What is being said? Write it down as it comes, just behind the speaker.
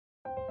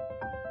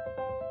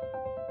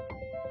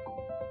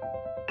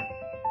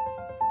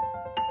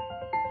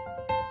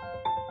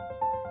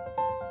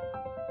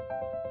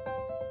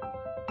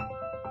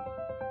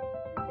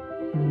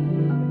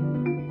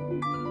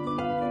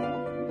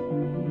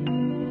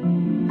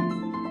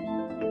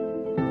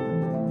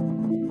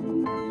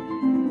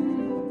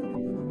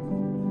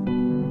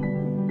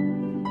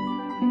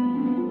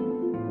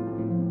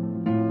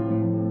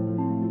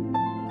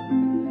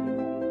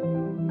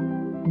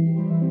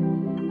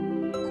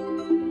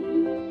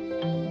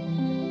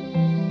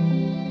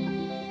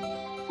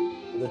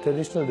The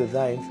traditional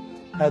designs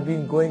have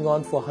been going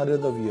on for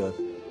hundreds of years,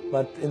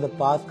 but in the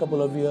past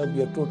couple of years we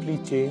have totally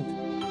changed,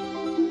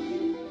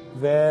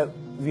 where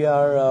we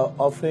are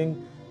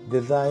offering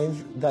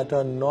designs that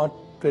are not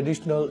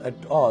traditional at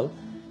all,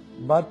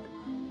 but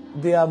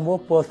they are more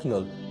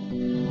personal.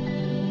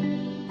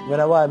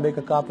 Whenever I make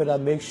a carpet, I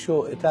make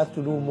sure it has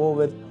to do more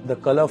with the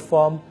color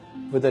form,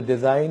 with the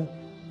design,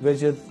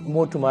 which is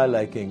more to my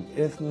liking.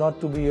 It's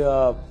not to be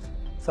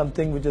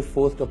something which is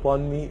forced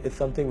upon me. It's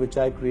something which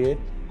I create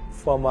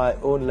for my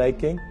own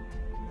liking,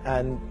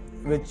 and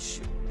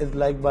which is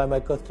liked by my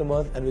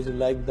customers and which is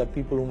liked by the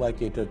people whom I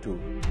cater to.